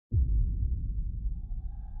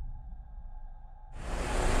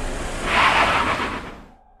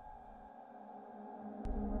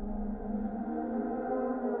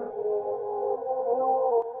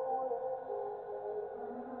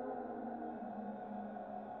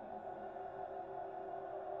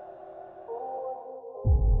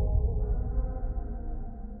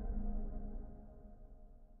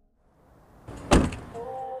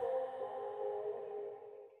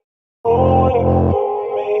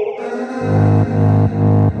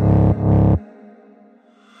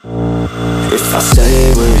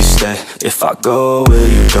If I go, will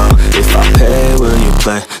you go? If I pay, will you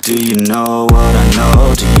play? Do you know what I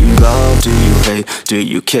know? Do you love, do you hate? Do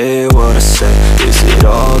you care what I say? Is it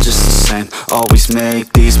all just the same? Always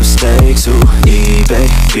make these mistakes. Ooh,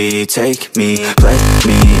 baby, take me, play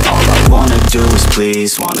me. All I wanna do is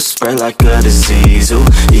please. Wanna spread like a disease. Ooh,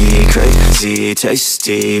 crazy,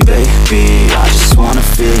 tasty, baby. I just wanna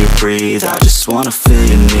feel you breathe. I just wanna feel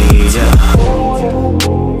your need, yeah.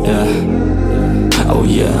 Oh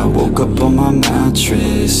yeah, I woke up on my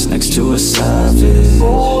mattress next to a savage.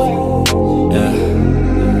 Oh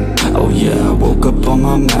yeah, I woke up on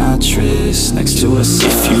my mattress next to a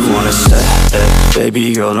savage. If you wanna stay,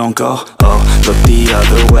 baby girl, don't go. Oh, look the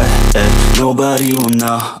other way, nobody will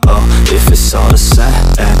know. Oh, if it's all the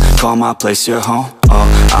same, call my place your home. Oh,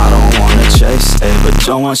 I don't wanna chase, but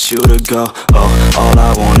don't want you to go. Oh, all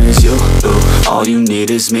I want is you. Ooh, all you need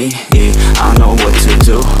is me. I know what to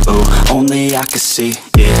do. Ooh, only I can see.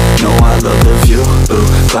 Yeah, know I love the view. Ooh,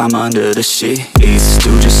 climb under the sheets.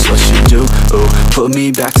 Do just what you do. Ooh, put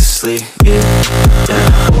me back to sleep. Yeah.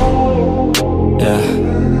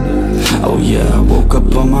 Oh yeah, I woke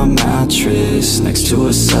up on my mattress next to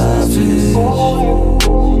a savage.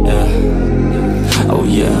 Oh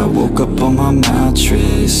yeah, I woke up on my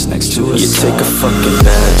mattress next to a savage. You take a fucking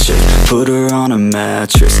bad chick, put her on a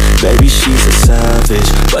mattress. Baby, she's a savage,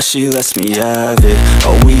 but she lets me have it.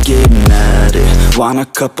 Oh, we getting at it, want a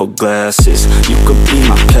couple glasses. You could be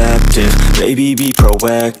my captive, baby, be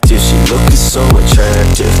proactive. She looking so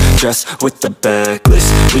attractive, dressed with the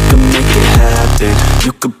backlist. We can make it happen,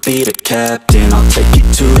 you could be the captain. I'll take you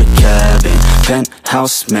to the cabin,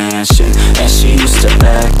 penthouse mansion. And she used to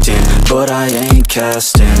acting, but I ain't casting.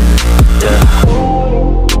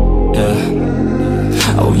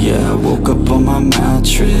 Oh yeah, I woke up on my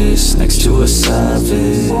mattress next to a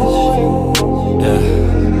savage.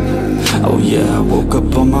 Oh yeah, I woke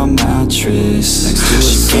up on my mattress next to a savage.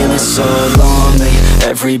 She feeling so lonely,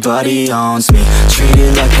 everybody owns me.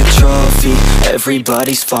 Treated like a trophy,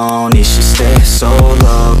 everybody's phony. She stays so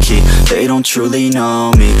low-key, they don't truly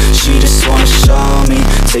know me. She just wanna show me,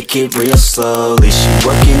 take it real slowly. She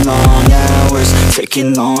working long hours,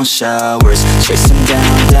 taking long showers, chasing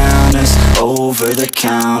downers over the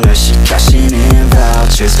counter. She cashing in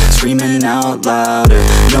vouchers, screaming out louder.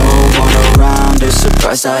 No one around her,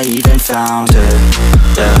 surprised I even found her.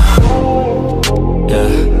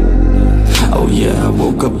 Oh yeah, I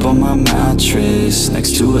woke up on my mattress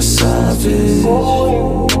next to a savage.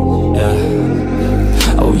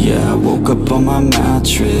 Oh yeah, I woke up on my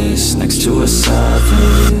mattress next to a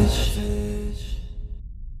savage.